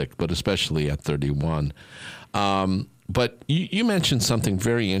be sick, but especially at 31. But you mentioned something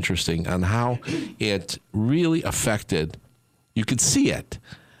very interesting on how it really affected, you could see it,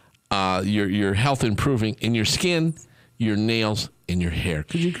 your health improving in your skin, your nails, and your hair.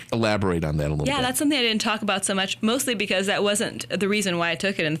 Could you elaborate on that a little bit? Yeah, that's something I didn't talk about so much, mostly because that wasn't the reason why I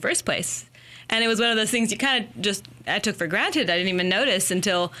took it in the first place. And it was one of those things you kind of just, I took for granted. I didn't even notice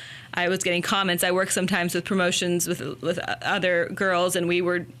until I was getting comments. I work sometimes with promotions with other girls, and we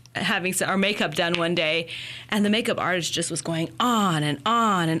were having our makeup done one day, and the makeup artist just was going on and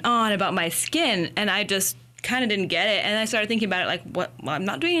on and on about my skin, and I just kind of didn't get it. And I started thinking about it like, well, I'm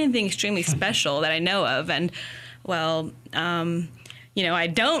not doing anything extremely special that I know of, and well, I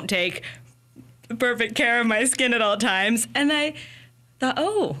don't take perfect care of my skin at all times. And I thought,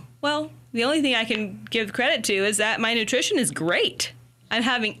 oh, well, the only thing I can give credit to is that my nutrition is great. I'm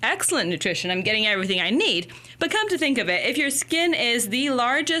having excellent nutrition. I'm getting everything I need. But come to think of it, if your skin is the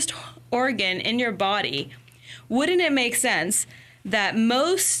largest organ in your body, wouldn't it make sense that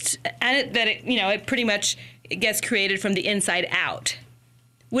it pretty much gets created from the inside out?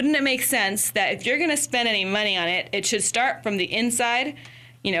 Wouldn't it make sense that if you're going to spend any money on it, it should start from the inside,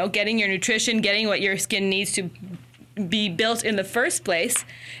 getting your nutrition, getting what your skin needs to be built in the first place,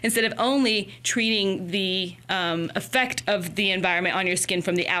 instead of only treating the effect of the environment on your skin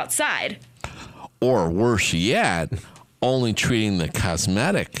from the outside. Or worse yet, only treating the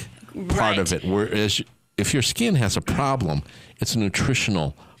cosmetic part of it. Whereas if your skin has a problem, it's a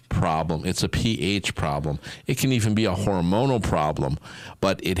nutritional problem. It's a pH problem. It can even be a hormonal problem,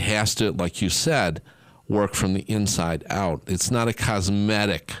 but it has to, like you said, work from the inside out. It's not a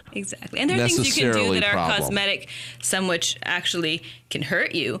cosmetic. Exactly. And there are things you can do that are cosmetic, some which actually can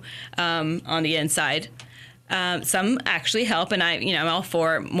hurt you on the inside. Some actually help, and I'm all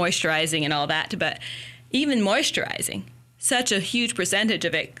for moisturizing and all that, but even moisturizing, such a huge percentage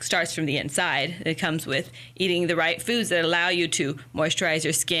of it starts from the inside. It comes with eating the right foods that allow you to moisturize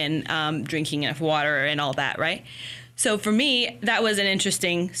your skin, drinking enough water and all that, right? So for me, that was an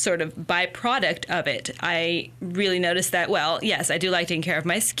interesting sort of byproduct of it. I really noticed that, well, yes, I do like taking care of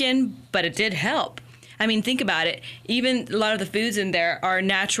my skin, but it did help. I mean, think about it. Even a lot of the foods in there are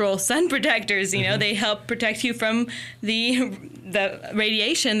natural sun protectors. They help protect you from the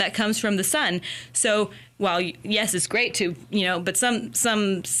radiation that comes from the sun. So while, yes, it's great to, but some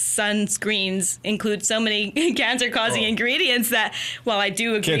sunscreens include so many cancer-causing ingredients that, while I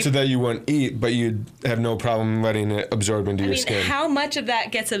do agree. Cancer that you won't eat, but you'd have no problem letting it absorb into your skin. How much of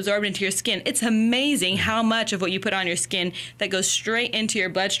that gets absorbed into your skin? It's amazing how much of what you put on your skin that goes straight into your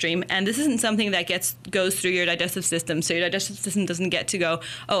bloodstream. And this isn't something that goes through your digestive system. So your digestive system doesn't get to go,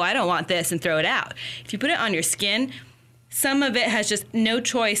 oh, I don't want this, and throw it out. If you put it on your skin, some of it has just no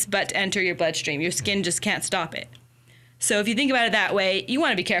choice but to enter your bloodstream. Your skin just can't stop it. So if you think about it that way, you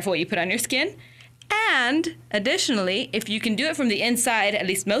want to be careful what you put on your skin. And additionally, if you can do it from the inside, at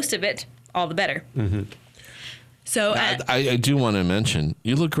least most of it, all the better. Mm-hmm. So I do want to mention,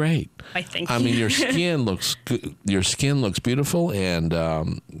 you look great. I think. I mean, your skin looks good. Your skin looks beautiful and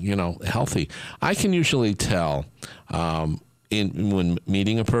healthy. I can usually tell when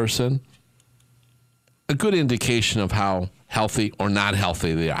meeting a person a good indication of how healthy or not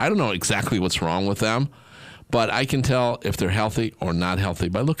healthy they are. I don't know exactly what's wrong with them, but I can tell if they're healthy or not healthy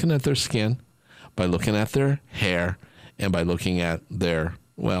by looking at their skin, by looking at their hair, and by looking at their,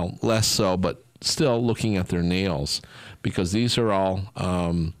 well, less so, but still looking at their nails, because these are all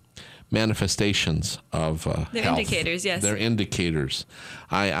manifestations of They're health. indicators, yes. They're indicators.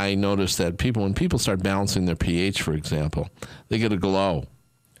 I notice that when people start balancing their pH, for example, they get a glow.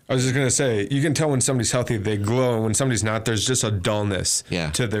 I was just going to say, you can tell when somebody's healthy, they glow, and when somebody's not, there's just a dullness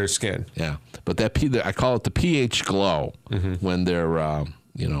to their skin. Yeah, but I call it the pH glow when they're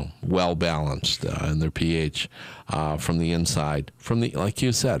well balanced in their pH from the inside, like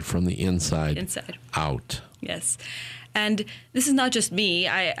you said, from the inside out. Yes, and this is not just me.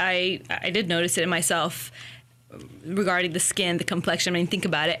 I did notice it in myself regarding the skin, the complexion. I mean, think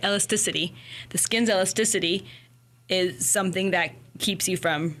about it. Elasticity. The skin's elasticity is something that keeps you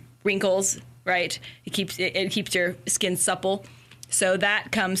from wrinkles, right? It keeps your skin supple. So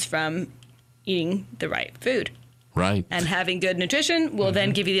that comes from eating the right food. Right. And having good nutrition will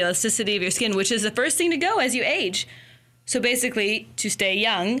then give you the elasticity of your skin, which is the first thing to go as you age. So basically, to stay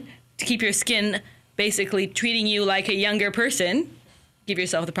young, to keep your skin basically treating you like a younger person, give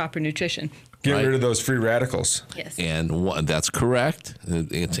yourself the proper nutrition. Get rid of those free radicals. Yes. And that's correct.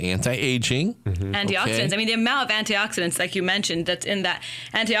 It's anti-aging. Antioxidants. Okay. I mean, the amount of antioxidants, like you mentioned, that's in that.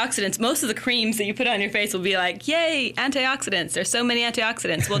 Antioxidants, most of the creams that you put on your face will be like, yay, antioxidants. There's so many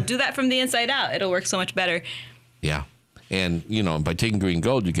antioxidants. Well, do that from the inside out. It'll work so much better. Yeah. And, by taking Green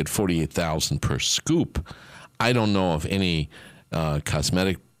Gold, you get 48,000 per scoop. I don't know of any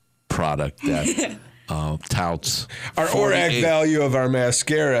cosmetic product that touts. Our ORAC value of our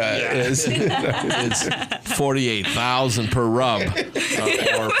mascara is 48,000 per rub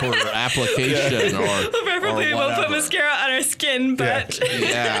or per application Preferably we'll put mascara on our skin, but...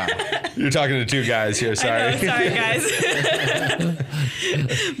 Yeah. You're talking to two guys here, sorry. I know, sorry, guys.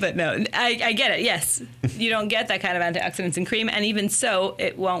 But no, I get it, yes. You don't get that kind of antioxidants in cream, and even so,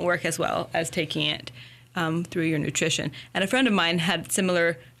 it won't work as well as taking it through your nutrition. And a friend of mine had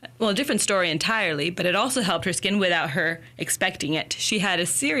a different story entirely, but it also helped her skin without her expecting it. She had a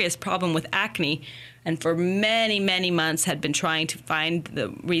serious problem with acne, and for many, many months had been trying to find the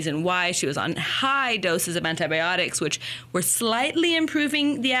reason why. She was on high doses of antibiotics, which were slightly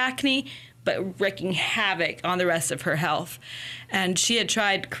improving the acne, but wreaking havoc on the rest of her health. And she had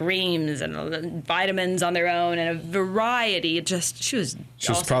tried creams and vitamins on their own and a variety. She was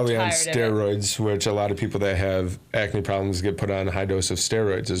probably on steroids, which a lot of people that have acne problems get put on a high dose of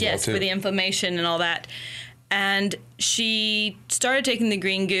steroids as well, too. Yes, for the inflammation and all that. And she started taking the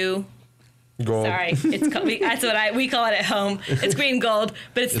green goo. Gold. Sorry, that's what we call it at home. It's green gold,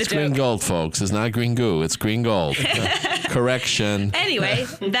 but it's the joke. It's green gold, folks. It's not green goo. It's green gold. Correction. Anyway,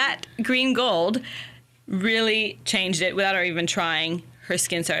 that green gold really changed it without her even trying. Her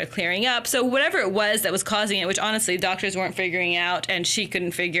skin started clearing up. So whatever it was that was causing it, which honestly doctors weren't figuring out and she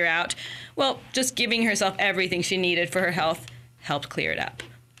couldn't figure out, well, just giving herself everything she needed for her health helped clear it up.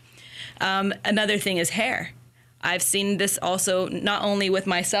 Another thing is hair. I've seen this also not only with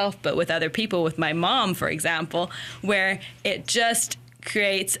myself, but with other people, with my mom, for example, where it just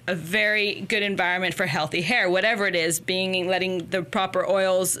creates a very good environment for healthy hair, whatever it is, letting the proper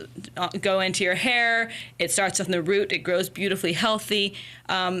oils go into your hair. It starts from the root. It grows beautifully healthy,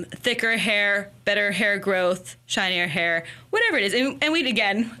 thicker hair, better hair growth, shinier hair, whatever it is. And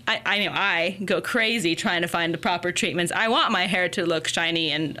I know I go crazy trying to find the proper treatments. I want my hair to look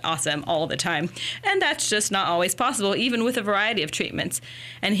shiny and awesome all the time. And that's just not always possible, even with a variety of treatments.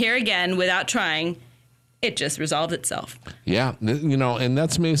 And here again, without trying, it just resolved itself. Yeah, and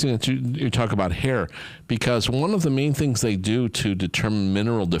that's amazing that you talk about hair, because one of the main things they do to determine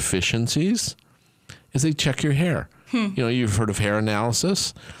mineral deficiencies is they check your hair. You've heard of hair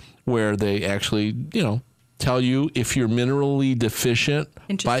analysis, where they actually, tell you if you're minerally deficient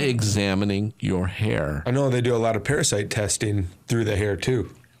by examining your hair. I know they do a lot of parasite testing through the hair,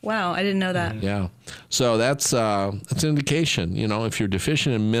 too. Wow, I didn't know that. Yeah. So that's an indication. If you're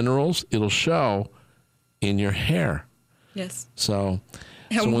deficient in minerals, it'll show in your hair. Yes. So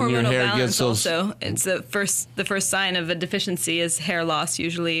when your hair balance gets those, also, it's the first sign of a deficiency is hair loss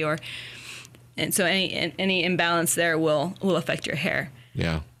usually, and so any imbalance there will affect your hair.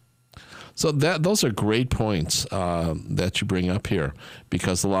 Yeah. So those are great points that you bring up here,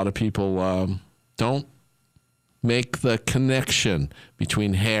 because a lot of people don't make the connection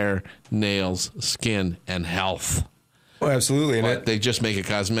between hair, nails, skin, and health. Oh, absolutely. But they just make it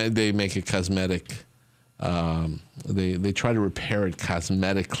cosmetic. They make it cosmetic. They try to repair it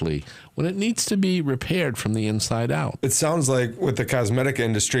cosmetically when it needs to be repaired from the inside out. It sounds like with the cosmetic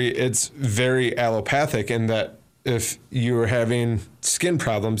industry, it's very allopathic in that if you're having skin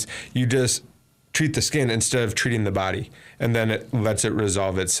problems, you just treat the skin instead of treating the body, and then it lets it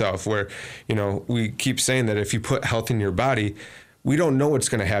resolve itself. Where, we keep saying that if you put health in your body, we don't know what's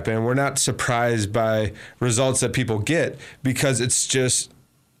going to happen, and we're not surprised by results that people get because it's just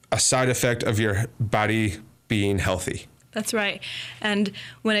a side effect of your body being healthy. That's right. And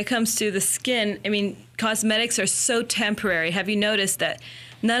when it comes to the skin, cosmetics are so temporary. Have you noticed that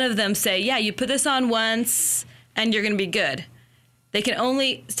none of them say, yeah, you put this on once and you're going to be good? They can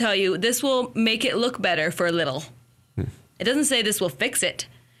only tell you this will make it look better for a little. It doesn't say this will fix it.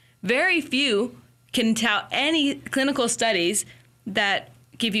 Very few can tout any clinical studies that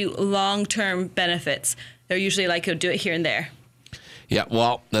give you long-term benefits. They're usually like, do it here and there. Yeah,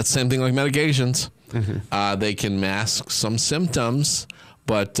 well, that's the same thing like medications. Mm-hmm. They can mask some symptoms,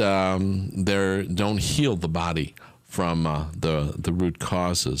 but they don't heal the body from the root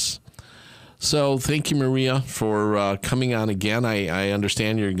causes. So thank you, Maria, for coming on again. I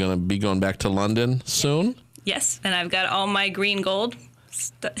understand you're going to be going back to London soon. Yes, and I've got all my green gold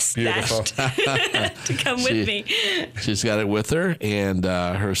stashed to come with me. She's got it with her, and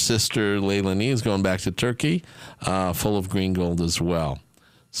her sister, Leilani, is going back to Turkey, full of green gold as well.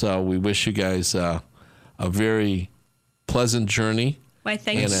 So we wish you guys a very pleasant journy. Why,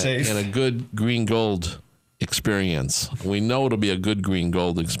 thank you. And a good green gold experience. We know it'll be a good green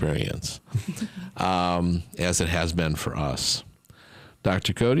gold experience, as it has been for us.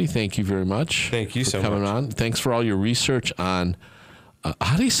 Dr. Cody, thank you very much. Thank you so much for coming on. Thanks for all your research on,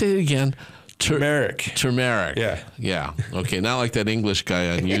 how do you say it again? Turmeric. Turmeric. Yeah. Yeah. Okay. Not like that English guy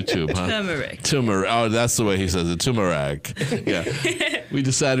on YouTube, huh? Turmeric. Turmeric. Oh, that's the way he says it. Turmeric. Yeah. We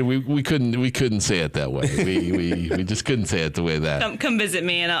decided we couldn't say it that way. We just couldn't say it the way that. Come visit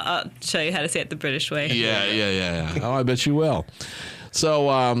me and I'll show you how to say it the British way. Yeah. Oh, I bet you will.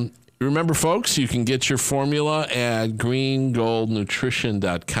 So remember, folks, you can get your formula at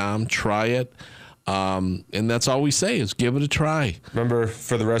greengoldnutrition.com. Try it. And that's all we say is give it a try. Remember,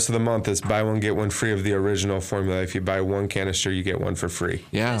 for the rest of the month, it's buy one, get one free of the original formula. If you buy one canister, you get one for free.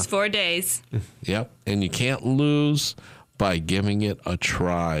 Yeah. It's 4 days. Yep. And you can't lose by giving it a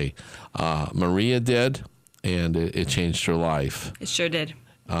try. Maria did, and it changed her life. It sure did.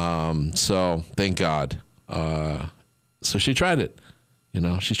 So thank God. So she tried it.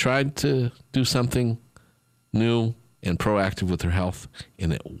 She tried to do something new and proactive with her health,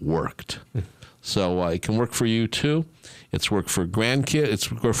 and it worked. So it can work for you too. It's worked for grandkids.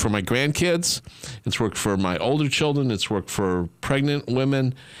 It's worked for my grandkids. It's worked for my older children. It's worked for pregnant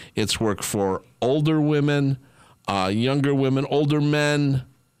women. It's worked for older women, younger women, older men,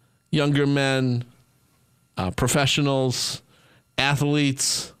 younger men, professionals,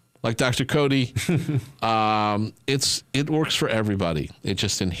 athletes like Dr. Cody. It works for everybody. It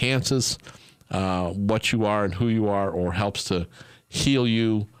just enhances what you are and who you are, or helps to heal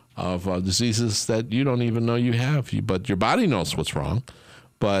you of diseases that you don't even know you have. But your body knows what's wrong,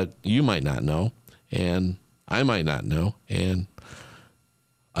 but you might not know, and I might not know, and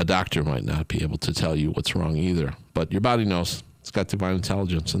a doctor might not be able to tell you what's wrong either. But your body knows. It's got divine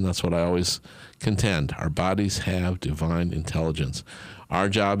intelligence, and that's what I always contend. Our bodies have divine intelligence. Our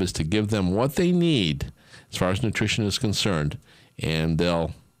job is to give them what they need as far as nutrition is concerned, and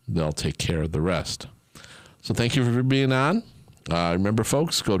they'll take care of the rest. So thank you for being on. Remember,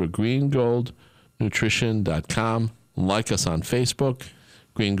 folks, go to greengoldnutrition.com. Like us on Facebook,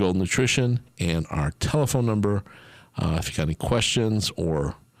 Green Gold Nutrition, and our telephone number, if you got any questions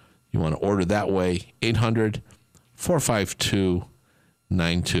or you want to order that way,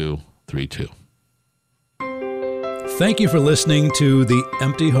 800-452-9232. Thank you for listening to The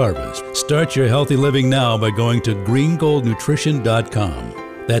Empty Harvest. Start your healthy living now by going to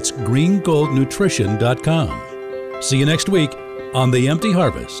greengoldnutrition.com. That's greengoldnutrition.com. See you next week on The Empty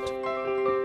Harvest.